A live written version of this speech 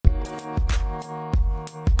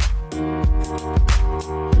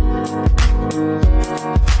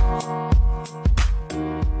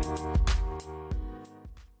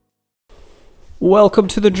Welcome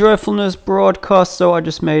to the Joyfulness broadcast. So I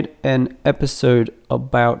just made an episode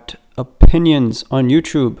about opinions on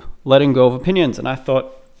YouTube, letting go of opinions. And I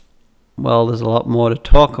thought, well, there's a lot more to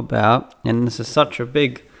talk about. And this is such a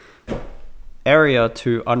big area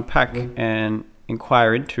to unpack and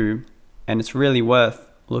inquire into. And it's really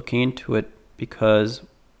worth looking into it because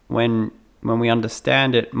when we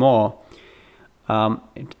understand it more,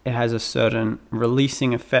 it has a certain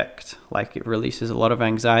releasing effect. Like it releases a lot of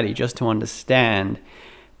anxiety just to understand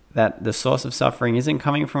that the source of suffering isn't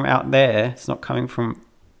coming from out there. It's not coming from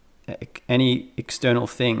any external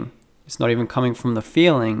thing. It's not even coming from the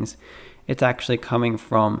feelings. It's actually coming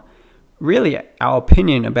from really our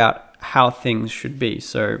opinion about how things should be.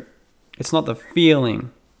 So it's not the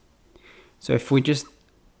feeling. So it's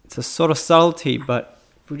a sort of subtlety, but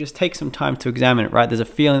if we just take some time to examine it, right? There's a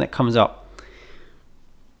feeling that comes up.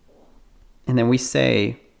 And then we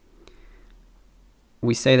say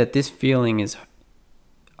that this feeling is,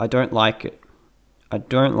 I don't like it. I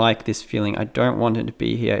don't like this feeling. I don't want it to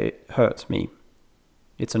be here. It hurts me.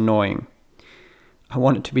 It's annoying. I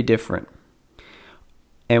want it to be different.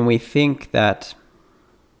 And we think that,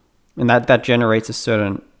 and that generates a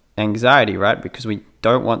certain anxiety, right? Because we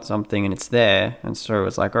don't want something and it's there. And so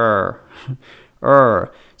it's like, So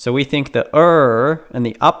we think the and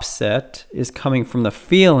the upset is coming from the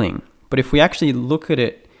feeling. But if we actually look at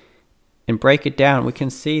it and break it down, we can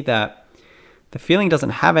see that the feeling doesn't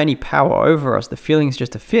have any power over us. The feeling is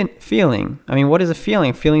just a feeling. I mean, what is a feeling?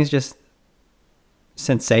 A feeling is just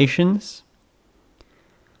sensations.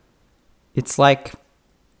 It's like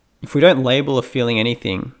if we don't label a feeling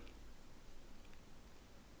anything,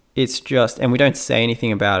 it's just, and we don't say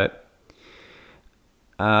anything about it,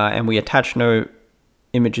 and we attach no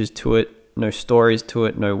images to it, no stories to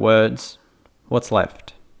it, no words, what's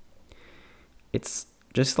left? It's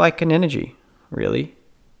just like an energy, really.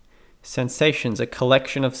 Sensations, a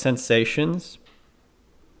collection of sensations.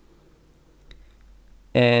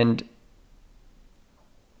 And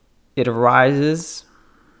it arises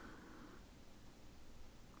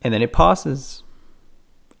and then it passes.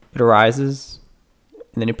 It arises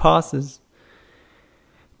and then it passes.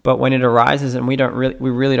 But when it arises and we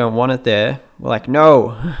really don't want it there, we're like,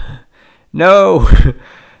 no, no.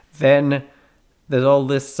 Then there's all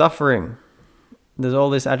this suffering. There's all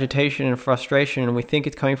this agitation and frustration, and we think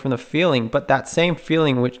it's coming from the feeling, but that same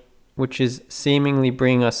feeling which is seemingly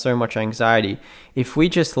bringing us so much anxiety, if we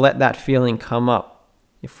just let that feeling come up,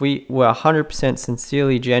 if we were 100%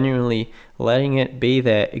 sincerely, genuinely letting it be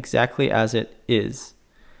there exactly as it is,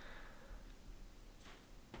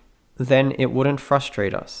 then it wouldn't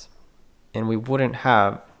frustrate us, and we wouldn't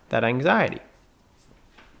have that anxiety.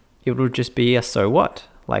 It would just be a so what?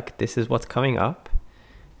 Like, this is what's coming up,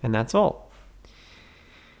 and that's all.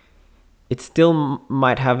 It still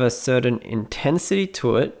might have a certain intensity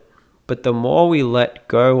to it, but the more we let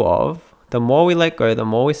go, the more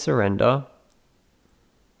we surrender,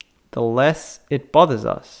 the less it bothers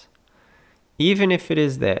us, even if it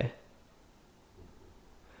is there.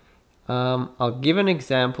 I'll give an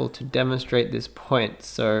example to demonstrate this point.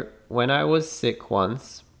 So when I was sick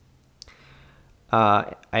once,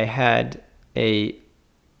 I had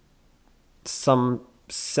some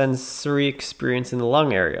sensory experience in the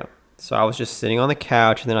lung area. So I was just sitting on the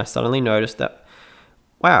couch, and then I suddenly noticed that,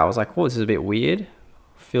 wow, I was like, whoa, this is a bit weird.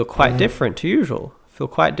 Feel quite different to usual.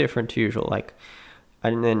 Like,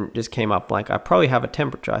 and then just came up like, I probably have a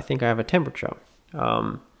temperature. I think I have a temperature.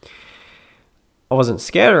 I wasn't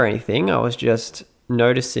scared or anything. I was just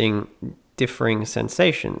noticing differing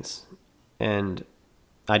sensations. And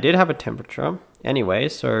I did have a temperature anyway,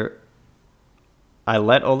 so I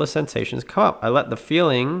let all the sensations come up. I let the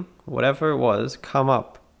feeling, whatever it was, come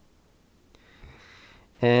up.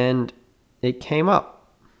 And it came up.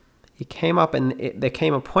 And there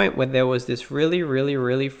came a point where there was this really, really,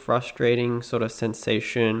 really frustrating sort of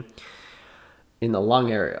sensation in the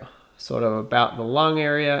lung area, sort of about the lung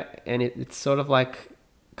area. And it's sort of like,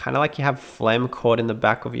 kind of like you have phlegm caught in the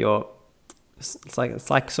back of your,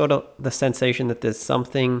 it's like sort of the sensation that there's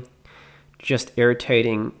something just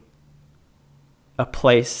irritating a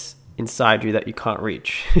place inside you that you can't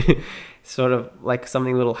reach. Sort of like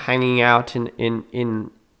something little hanging out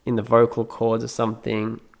in the vocal cords or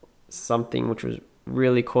something which was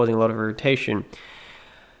really causing a lot of irritation.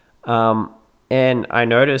 And I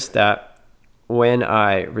noticed that when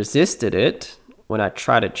I resisted it, when I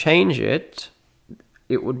tried to change it,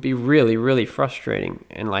 it would be really, really frustrating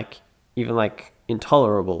and even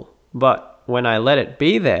intolerable. But when I let it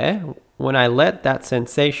be there, when I let that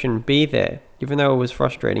sensation be there, even though it was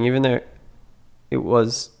frustrating, even though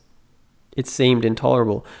it seemed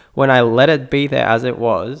intolerable, when I let it be there as it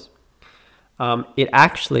was, it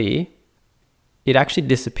actually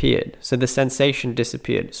disappeared. So the sensation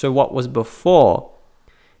disappeared. So what was before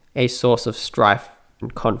a source of strife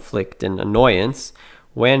and conflict and annoyance,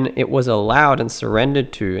 when it was allowed and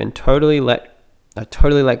surrendered to, and I totally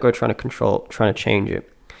let go, trying to change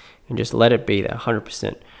it, and just let it be there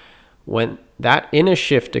 100%. When that inner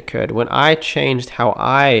shift occurred, when I changed how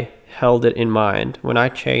I held it in mind, when I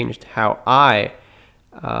changed how I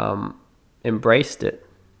embraced it,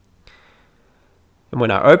 and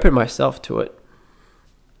when I opened myself to it,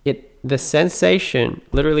 the sensation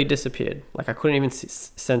literally disappeared. Like I couldn't even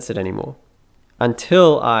sense it anymore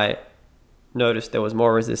until I noticed there was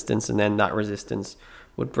more resistance, and then that resistance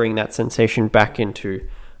would bring that sensation back into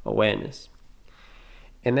awareness.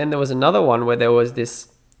 And then there was another one where there was this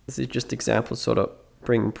is just examples sort of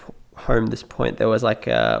bring home this point. There was like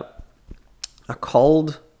a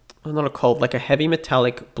cold, not a cold, like a heavy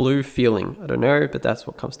metallic blue feeling. I don't know, but that's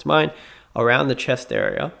what comes to mind, around the chest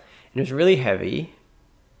area. And it was really heavy,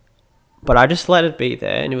 but I just let it be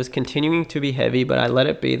there, and it was continuing to be heavy, but I let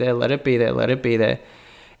it be there, let it be there, let it be there.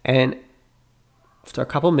 And after a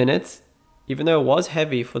couple minutes, even though it was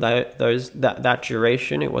heavy for that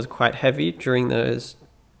duration, it was quite heavy during those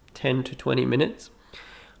 10 to 20 minutes.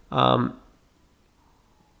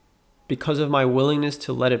 Because of my willingness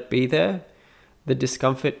to let it be there, the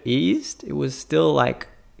discomfort eased. It was still like,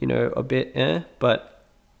 a bit but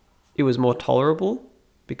it was more tolerable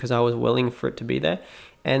because I was willing for it to be there.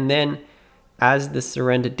 And then as the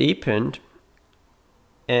surrender deepened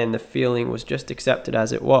and the feeling was just accepted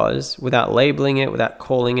as it was, without labeling it, without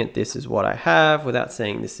calling it, this is what I have, without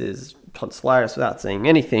saying this is tonsillitis, without saying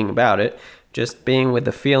anything about it, just being with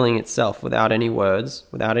the feeling itself, without any words,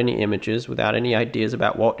 without any images, without any ideas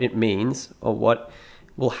about what it means or what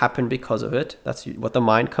will happen because of it. That's what the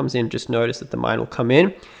mind comes in. Just notice that the mind will come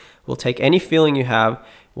in, will take any feeling you have,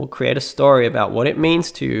 will create a story about what it means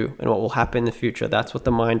to you and what will happen in the future. That's what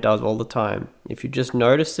the mind does all the time. If you just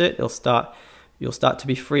notice it, you'll start to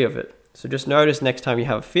be free of it. So just notice next time you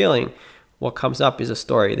have a feeling, what comes up is a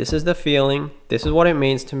story. This is the feeling. This is what it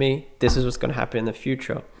means to me. This is what's going to happen in the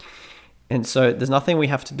future. And so there's nothing we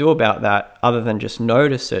have to do about that other than just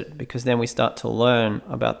notice it, because then we start to learn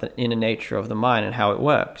about the inner nature of the mind and how it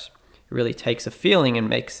works. It really takes a feeling and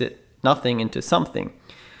makes it nothing into something.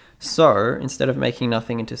 So instead of making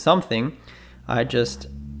nothing into something, I just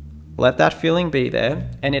let that feeling be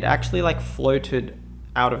there, and it actually like floated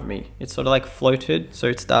out of me. It sort of like floated. So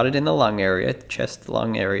it started in the lung area, chest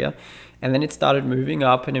lung area, and then it started moving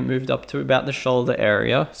up, and it moved up to about the shoulder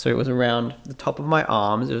area. So it was around the top of my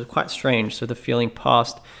arms. It was quite strange. So the feeling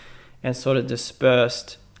passed and sort of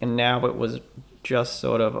dispersed, and now it was just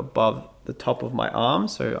sort of above the top of my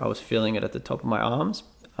arms. So I was feeling it at the top of my arms.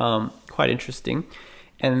 Quite interesting.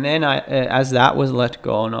 And then as that was let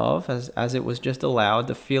go of, as it was just allowed,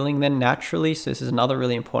 the feeling then naturally, so this is another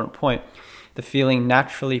really important point, the feeling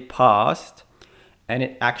naturally passed, and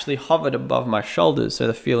it actually hovered above my shoulders. So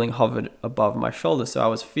the feeling hovered above my shoulders. So I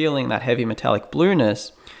was feeling that heavy metallic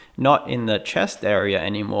blueness, not in the chest area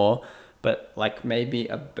anymore, but like maybe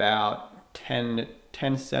about 10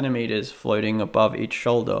 centimeters floating above each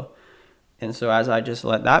shoulder. And so as I just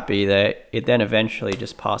let that be there, it then eventually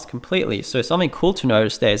just passed completely. So something cool to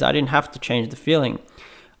notice there is I didn't have to change the feeling.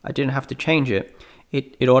 I didn't have to change it.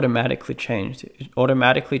 It automatically changed. It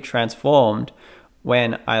automatically transformed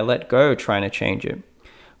when I let go trying to change it.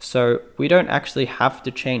 So we don't actually have to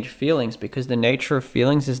change feelings, because the nature of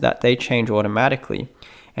feelings is that they change automatically.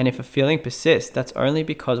 And if a feeling persists, that's only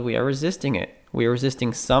because we are resisting it. We are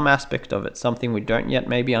resisting some aspect of it, something we don't yet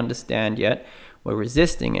maybe understand yet. We're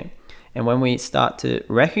resisting it. And when we start to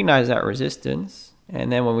recognize that resistance,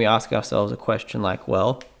 and then when we ask ourselves a question like,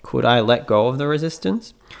 well, could I let go of the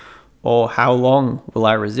resistance? Or how long will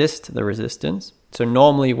I resist the resistance? So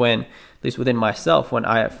normally when, at least within myself, when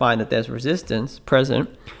I find that there's resistance present,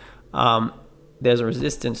 there's a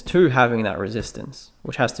resistance to having that resistance,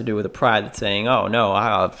 which has to do with a pride that's saying, oh no,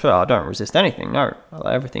 I don't resist anything. No, I'll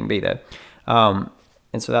let everything be there. And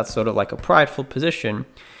so that's sort of like a prideful position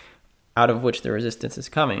out of which the resistance is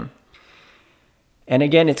coming. And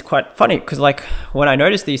again, it's quite funny because like when I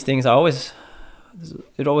notice these things, it always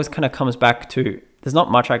kind of comes back to, there's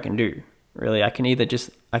not much I can do, really. I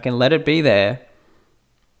can let it be there,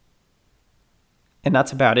 and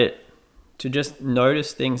that's about it. To just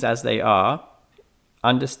notice things as they are,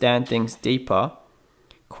 understand things deeper,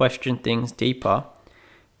 question things deeper,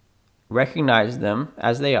 recognize them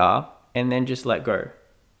as they are, and then just let go.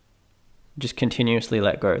 Just continuously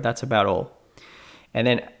let go. That's about all. And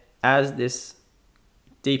then as this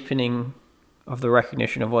deepening of the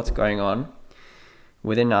recognition of what's going on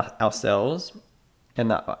within ourselves, and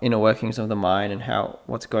the inner workings of the mind and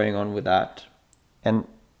what's going on with that. And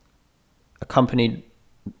accompanied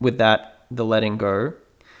with that, the letting go.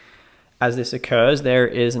 As this occurs, there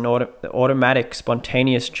is an automatic,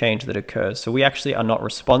 spontaneous change that occurs. So we actually are not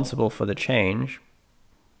responsible for the change.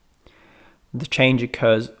 The change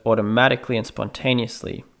occurs automatically and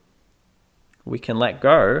spontaneously. We can let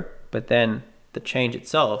go, but then the change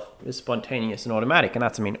itself is spontaneous and automatic. And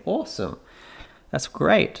that's, awesome. That's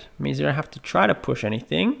great. It means you don't have to try to push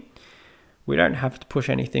anything. We don't have to push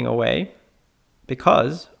anything away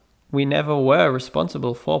because we never were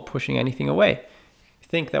responsible for pushing anything away.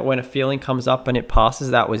 Think that when a feeling comes up and it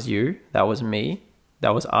passes, that was you, that was me,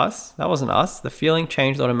 that was us, that wasn't us. The feeling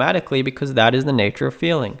changed automatically because that is the nature of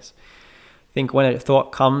feelings. Think when a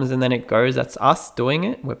thought comes and then it goes, that's us doing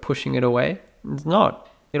it, we're pushing it away. It's not.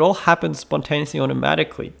 It all happens spontaneously,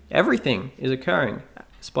 automatically. Everything is occurring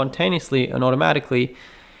spontaneously and automatically.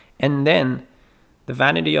 And then the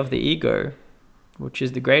vanity of the ego, which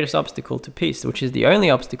is the greatest obstacle to peace, which is the only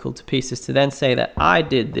obstacle to peace, is to then say that I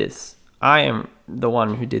did this. I am the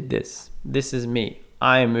one who did this. This is me.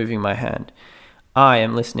 I am moving my hand. I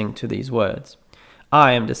am listening to these words.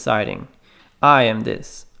 I am deciding. I am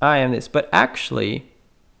this. I am this. But actually,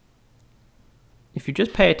 if you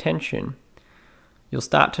just pay attention, you'll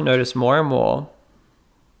start to notice more and more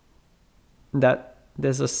that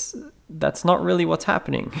that's not really what's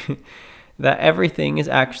happening. That everything is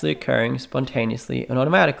actually occurring spontaneously and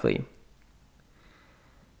automatically.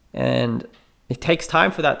 And it takes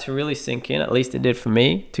time for that to really sink in, at least it did for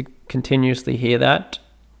me, to continuously hear that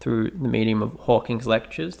through the medium of Hawking's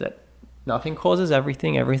lectures, that nothing causes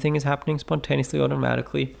everything, everything is happening spontaneously,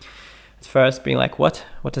 automatically. At first being like, what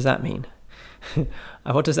does that mean?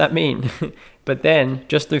 What does that mean? But then,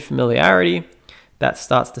 just through familiarity, that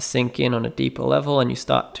starts to sink in on a deeper level, and you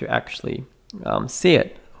start to actually see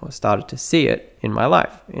it, or started to see it in my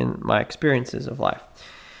life, in my experiences of life.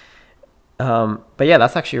 But yeah,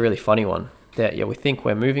 that's actually a really funny one. That we think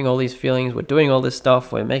we're moving all these feelings, we're doing all this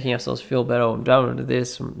stuff, we're making ourselves feel better, we're doing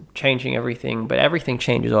this, we're changing everything, but everything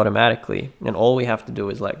changes automatically, and all we have to do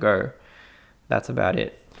is let go. That's about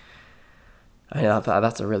it. I know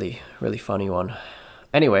that's a really, really funny one.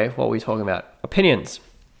 Anyway, what were we talking about? Opinions.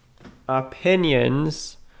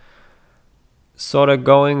 Opinions, sort of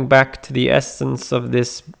going back to the essence of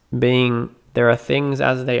this being, there are things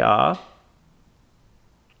as they are,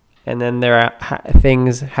 and then there are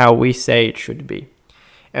things how we say it should be.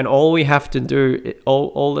 And all we have to do,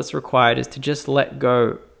 all that's required is to just let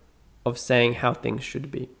go of saying how things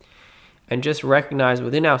should be. And just recognize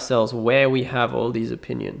within ourselves where we have all these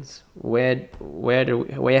opinions. Where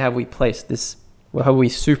have we placed this? Where have we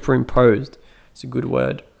superimposed? It's a good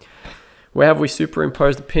word. Where have we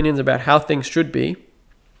superimposed opinions about how things should be?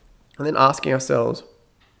 And then asking ourselves,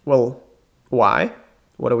 well, why?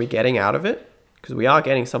 What are we getting out of it? Because we are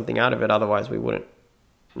getting something out of it, otherwise we wouldn't,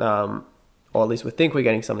 or at least we think we're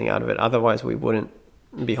getting something out of it, otherwise we wouldn't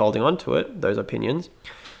be holding on to it, those opinions.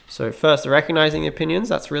 So first, recognizing the opinions,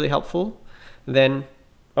 that's really helpful. Then,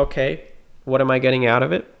 okay, what am I getting out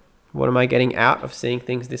of it? What am I getting out of seeing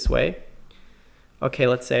things this way? Okay,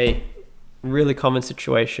 let's say, really common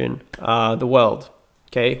situation, the world.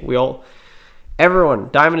 Okay, everyone,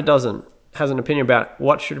 dime a dozen, has an opinion about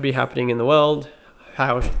what should be happening in the world,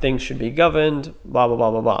 how things should be governed, blah, blah, blah,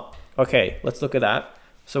 blah, blah. Okay, let's look at that.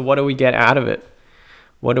 So what do we get out of it?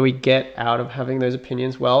 What do we get out of having those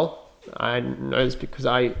opinions? Well, I know this because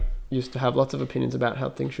I used to have lots of opinions about how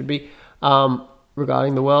things should be.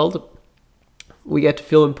 Regarding the world, we get to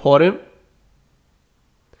feel important.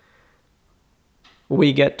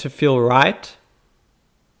 We get to feel right.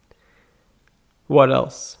 What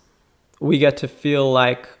else? We get to feel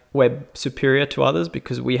like we're superior to others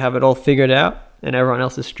because we have it all figured out and everyone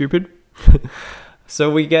else is stupid. So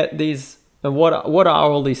we get these, and what are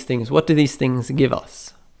all these things? What do these things give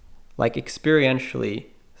us? Like experientially,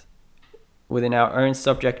 within our own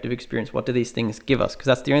subjective experience, what do these things give us? Because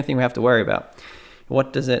that's the only thing we have to worry about.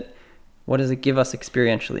 What does it give us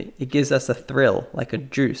experientially? It gives us a thrill, like a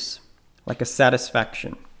juice, like a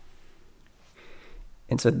satisfaction.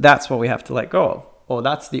 And so that's what we have to let go of. Or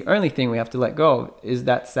that's the only thing we have to let go of, is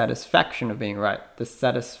that satisfaction of being right. The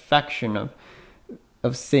satisfaction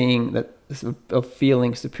of seeing that, of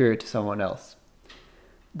feeling superior to someone else.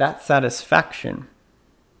 That satisfaction,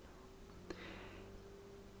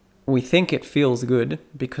 we think it feels good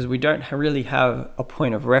because we don't really have a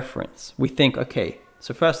point of reference. We think, okay,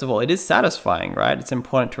 so first of all, it is satisfying, right? It's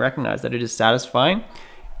important to recognize that it is satisfying.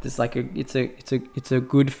 It's like it's a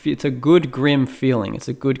good grim feeling. It's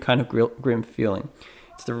a good kind of grim feeling.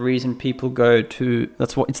 It's the reason people go to,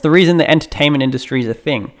 it's the reason the entertainment industry is a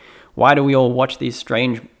thing. Why do we all watch these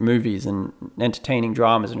strange movies and entertaining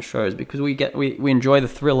dramas and shows? Because we enjoy the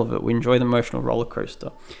thrill of it. We enjoy the emotional roller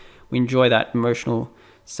coaster. We enjoy that emotional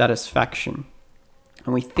satisfaction.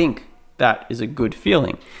 And we think that is a good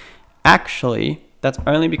feeling. Actually, that's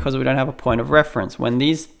only because we don't have a point of reference. When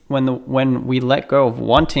we let go of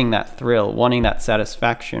wanting that thrill, wanting that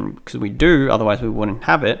satisfaction, because we do, otherwise we wouldn't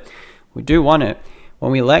have it. We do want it.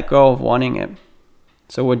 When we let go of wanting it,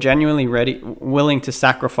 so we're genuinely willing to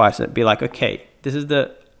sacrifice it, be like, okay,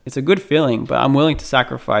 it's a good feeling, but I'm willing to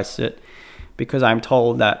sacrifice it because I'm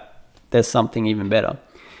told that there's something even better.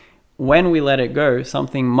 When we let it go,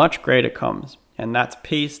 something much greater comes, and that's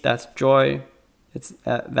peace, that's joy,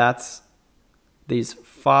 that's these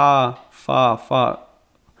far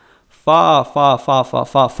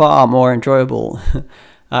more enjoyable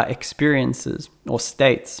experiences or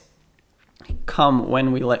states come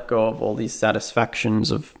when we let go of all these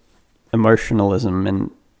satisfactions of emotionalism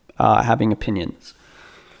and having opinions.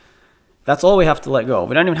 That's all we have to let go of.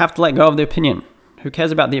 We don't even have to let go of the opinion. Who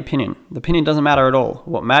cares about the opinion? The opinion doesn't matter at all.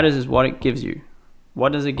 What matters is what it gives you.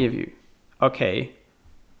 What does it give you? Okay.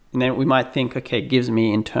 And then we might think, okay, it gives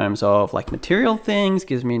me in terms of like material things,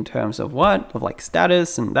 gives me in terms of what? Of like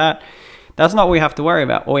status and that. That's not what we have to worry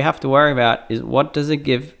about. All we have to worry about is what does it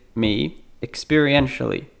give me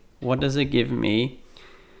experientially? What does it give me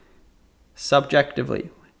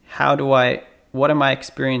subjectively? What am I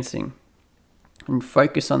experiencing? And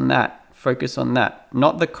focus on that. Focus on that.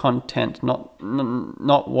 Not the content, not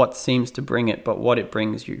what seems to bring it, but what it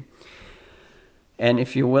brings you. And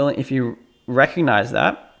if you recognize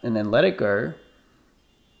that and then let it go,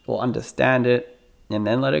 or understand it and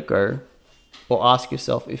then let it go, or ask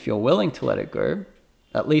yourself if you're willing to let it go,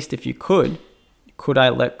 at least if you could I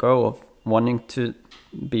let go of wanting to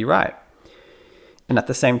be right? And at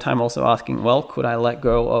the same time also asking, well, could I let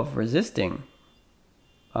go of resisting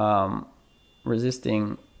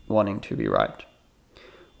wanting to be right?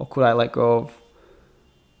 Or could I let go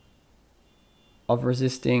of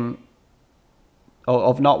resisting,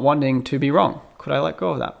 of not wanting to be wrong? Could I let go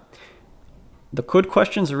of that? The could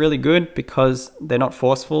questions are really good because they're not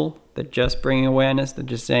forceful. They're just bringing awareness. They're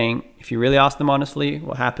just saying, if you really ask them honestly,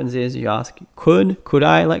 what happens is you ask, could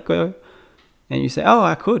I let go? And you say, oh,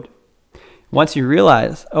 I could. Once you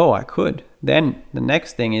realize, oh, I could, then the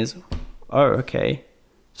next thing is, oh, okay.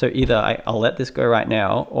 So either I'll let this go right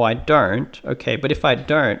now or I don't. Okay, but if I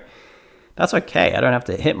don't, that's okay. I don't have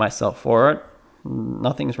to hit myself for it.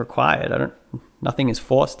 Nothing's required. Nothing is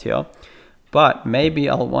forced here. But maybe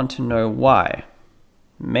I'll want to know why.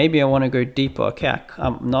 Maybe I want to go deeper. Okay, I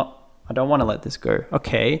don't want to let this go.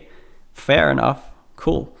 Okay, fair enough.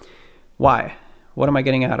 Cool. Why? What am I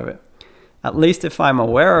getting out of it? At least if I'm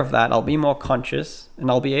aware of that, I'll be more conscious and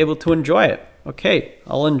I'll be able to enjoy it. Okay,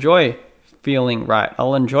 I'll enjoy feeling right.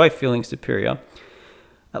 I'll enjoy feeling superior.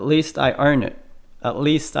 At least I own it. At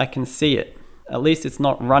least I can see it. At least it's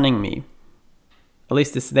not running me. At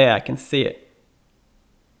least it's there. I can see it.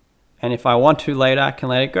 And if I want to later, I can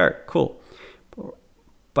let it go. Cool.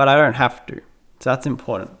 But I don't have to. So that's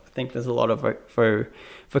important. I think there's a lot of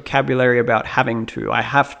vocabulary about having to. I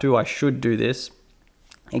have to. I should do this.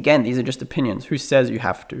 Again, these are just opinions. Who says you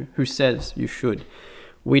have to? Who says you should?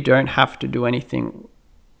 We don't have to do anything.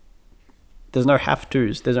 There's no have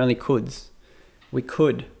to's. There's only coulds. We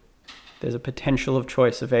could. There's a potential of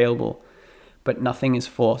choice available, but nothing is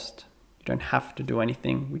forced. You don't have to do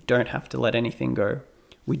anything. We don't have to let anything go.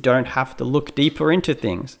 We don't have to look deeper into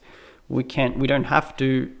things. We don't have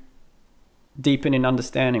to deepen in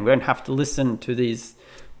understanding. We don't have to listen to these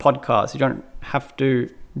podcasts. You don't have to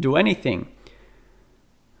do anything.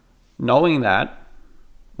 Knowing that,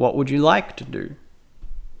 what would you like to do?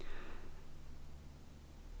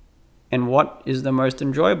 And what is the most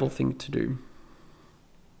enjoyable thing to do?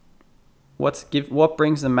 What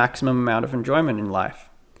brings the maximum amount of enjoyment in life?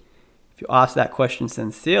 If you ask that question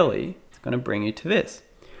sincerely, it's going to bring you to this.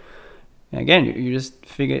 And again, you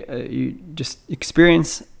just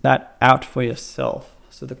experience that out for yourself.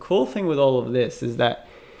 So the cool thing with all of this is that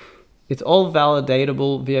it's all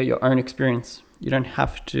validatable via your own experience. You don't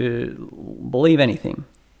have to believe anything.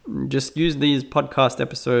 Just use these podcast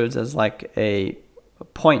episodes as like a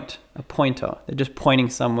pointer. They're just pointing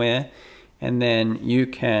somewhere, and then you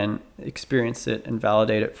can experience it and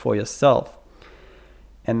validate it for yourself.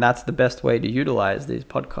 And that's the best way to utilize these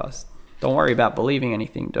podcasts. Don't worry about believing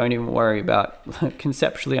anything. Don't even worry about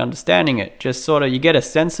conceptually understanding it. Just sort of, you get a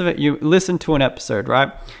sense of it. You listen to an episode,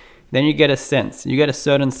 right? Then you get a sense. You get a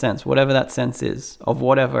certain sense, whatever that sense is, of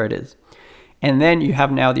whatever it is. And then you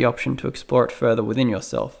have now the option to explore it further within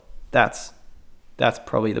yourself. That's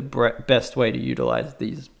probably the best way to utilize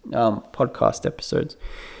these podcast episodes.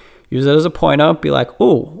 Use it as a pointer. Be like,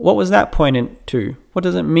 oh, what was that pointing to? What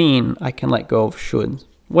does it mean I can let go of shoulds?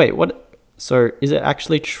 Wait, what? So is it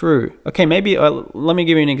actually true? Okay, maybe, let me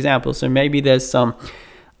give you an example. So maybe there's some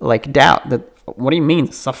like doubt that, what do you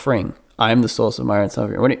mean suffering? I'm the source of my own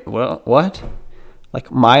suffering. What? Like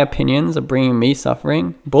my opinions are bringing me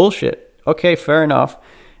suffering? Bullshit. Okay, fair enough.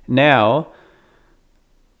 Now,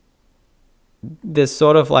 there's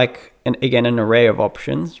sort of like, an array of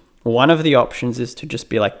options. One of the options is to just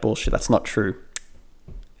be like, bullshit, that's not true.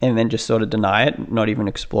 And then just sort of deny it, not even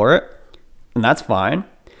explore it. And that's fine.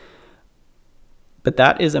 But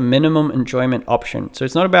that is a minimum enjoyment option. So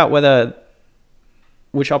it's not about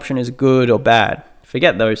which option is good or bad.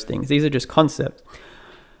 Forget those things. These are just concepts.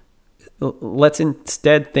 Let's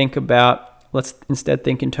instead think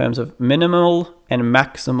in terms of minimal and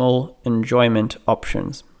maximal enjoyment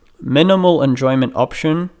options. Minimal enjoyment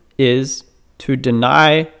option is to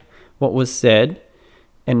deny what was said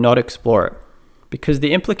and not explore it. Because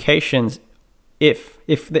the implications, if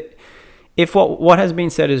what has been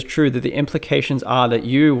said is true, that the implications are that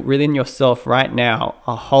you within yourself right now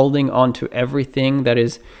are holding on to everything that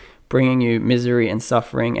is bringing you misery and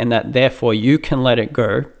suffering, and that therefore you can let it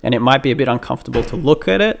go. And it might be a bit uncomfortable to look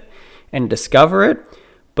at it and discover it,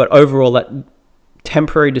 but overall that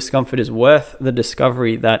temporary discomfort is worth the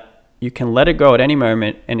discovery that you can let it go at any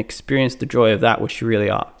moment and experience the joy of that which you really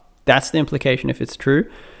are. That's the implication if it's true.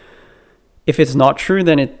 If it's not true,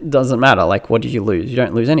 then it doesn't matter. Like, what did you lose? You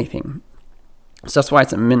don't lose anything. So that's why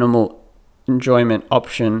it's a minimal enjoyment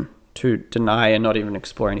option to deny and not even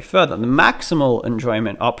explore any further. The maximal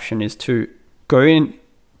enjoyment option is to go in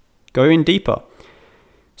deeper.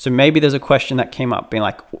 So maybe there's a question that came up being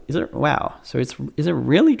like, is it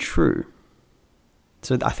really true?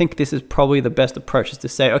 So I think this is probably the best approach, is to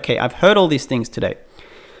say, okay, I've heard all these things today.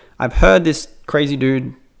 I've heard this crazy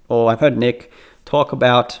dude, or I've heard Nick talk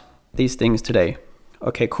about these things today.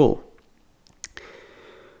 Okay, cool.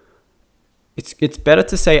 It's better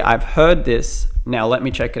to say, I've heard this, now let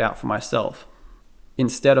me check it out for myself,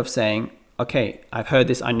 instead of saying, okay, I've heard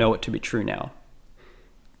this, I know it to be true now.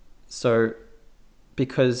 So,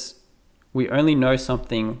 because we only know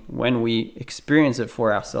something when we experience it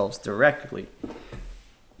for ourselves directly.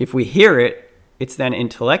 If we hear it, it's then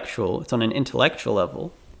intellectual, it's on an intellectual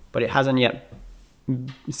level, but it hasn't yet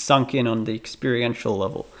sunk in on the experiential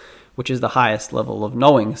level, which is the highest level of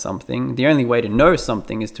knowing something. The only way to know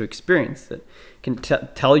something is to experience it. It can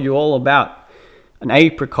tell you all about an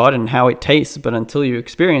apricot and how it tastes, but until you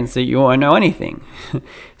experience it, you won't know anything.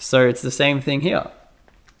 So it's the same thing here.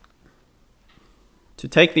 To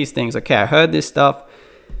take these things, okay, I heard this stuff,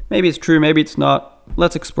 maybe it's true, maybe it's not,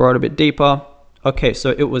 let's explore it a bit deeper. Okay,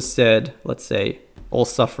 so it was said, let's say, all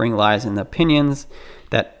suffering lies in the opinions,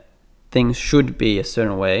 that things should be a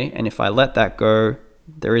certain way, and if I let that go,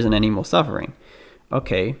 there isn't any more suffering.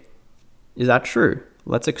 Okay, is that true?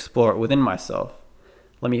 Let's explore it within myself.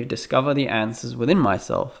 Let me discover the answers within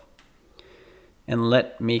myself, and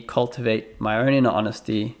let me cultivate my own inner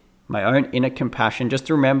honesty, my own inner compassion. Just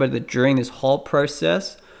to remember that during this whole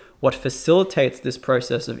process, what facilitates this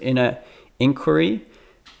process of inner inquiry,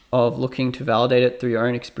 of looking to validate it through your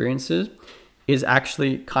own experiences, is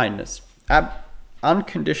actually kindness.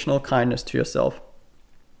 Unconditional kindness to yourself.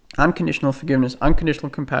 Unconditional forgiveness, unconditional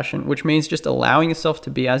compassion, which means just allowing yourself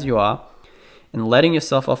to be as you are and letting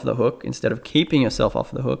yourself off the hook instead of keeping yourself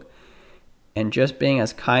off the hook, and just being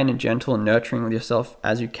as kind and gentle and nurturing with yourself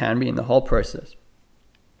as you can be in the whole process.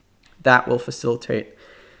 That will facilitate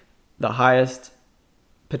the highest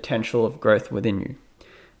potential of growth within you.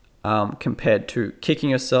 Compared to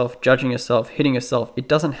kicking yourself, judging yourself, hitting yourself, it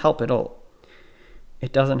doesn't help at all.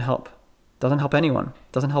 It doesn't help. It doesn't help anyone.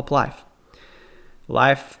 It doesn't help life.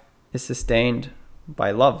 Life is sustained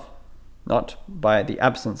by love, not by the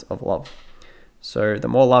absence of love. So the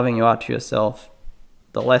more loving you are to yourself,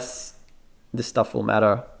 the less this stuff will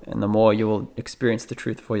matter, and the more you will experience the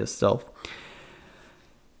truth for yourself.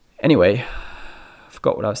 Anyway, I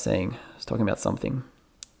forgot what I was saying. I was talking about something.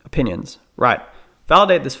 Opinions. Right.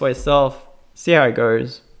 Validate this for yourself, see how it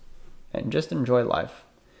goes, and just enjoy life.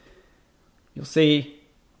 You'll see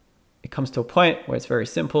it comes to a point where it's very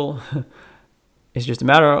simple. It's just a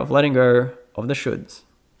matter of letting go of the shoulds.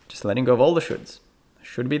 Just letting go of all the shoulds.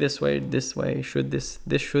 Should be this way, should this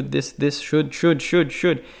should.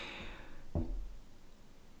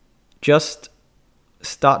 Just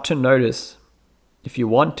start to notice, if you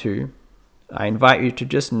want to, I invite you to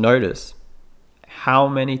just notice how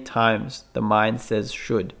many times the mind says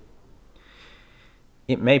should.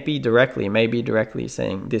 It may be directly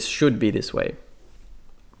saying this should be this way,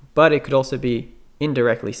 but it could also be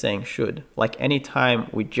indirectly saying should. Like anytime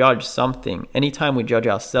we judge something, anytime we judge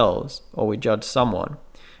ourselves, or we judge someone,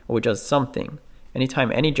 or we judge something,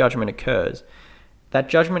 anytime any judgment occurs, that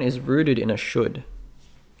judgment is rooted in a should.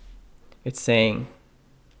 It's saying,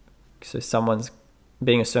 so someone's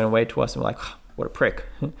being a certain way to us and we're like, oh, what a prick.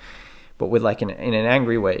 But with like in an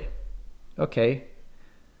angry way. Okay.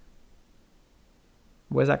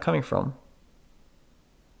 Where's that coming from?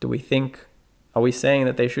 Are we saying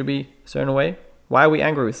that they should be a certain way? Why are we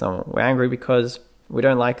angry with someone? We're angry because we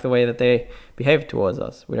don't like the way that they behave towards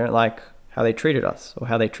us. We don't like how they treated us or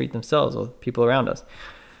how they treat themselves or people around us.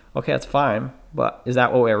 Okay, that's fine. But is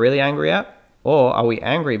that what we're really angry at? Or are we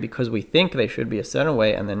angry because we think they should be a certain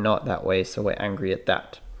way and they're not that way, so we're angry at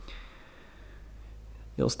that?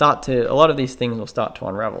 A lot of these things will start to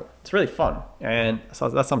unravel. It's really fun. And so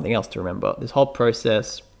that's something else to remember. This whole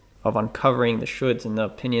process of uncovering the shoulds and the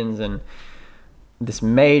opinions and this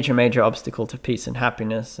major obstacle to peace and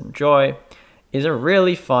happiness and joy is a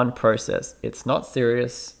really fun process. It's not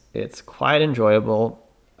serious. It's quite enjoyable.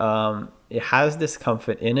 It has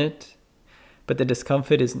discomfort in it, but the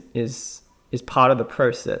discomfort is part of the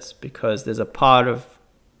process, because there's a part of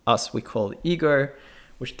us we call the ego,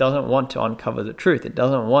 which doesn't want to uncover the truth. It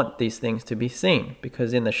doesn't want these things to be seen,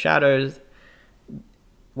 because in the shadows,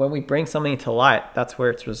 when we bring something to light, that's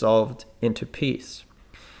where it's resolved into peace.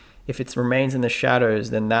 If it remains in the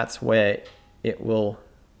shadows, then that's where it will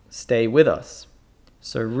stay with us.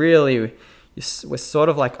 So really, we're sort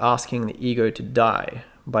of like asking the ego to die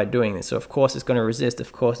by doing this. So of course it's going to resist,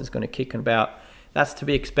 of course it's going to kick about. That's to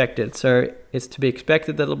be expected. So it's to be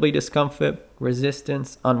expected that there'll be discomfort,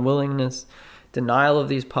 resistance, unwillingness, denial of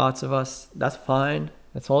these parts of us. That's fine.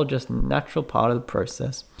 That's all just a natural part of the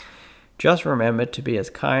process. Just remember to be as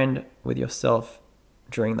kind with yourself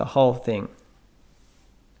during the whole thing.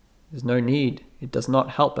 There's no need. It does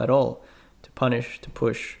not help at all to punish, to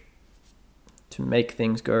push, to make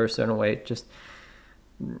things go a certain way. Just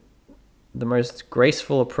the most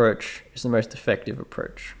graceful approach is the most effective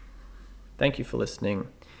approach. Thank you for listening.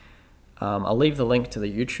 I'll leave the link to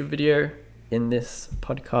the YouTube video in this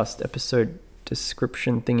podcast episode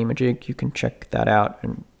description thingy-majig. You can check that out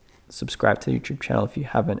and subscribe to the YouTube channel if you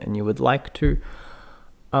haven't and you would like to.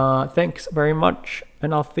 Thanks very much,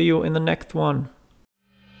 and I'll see you in the next one.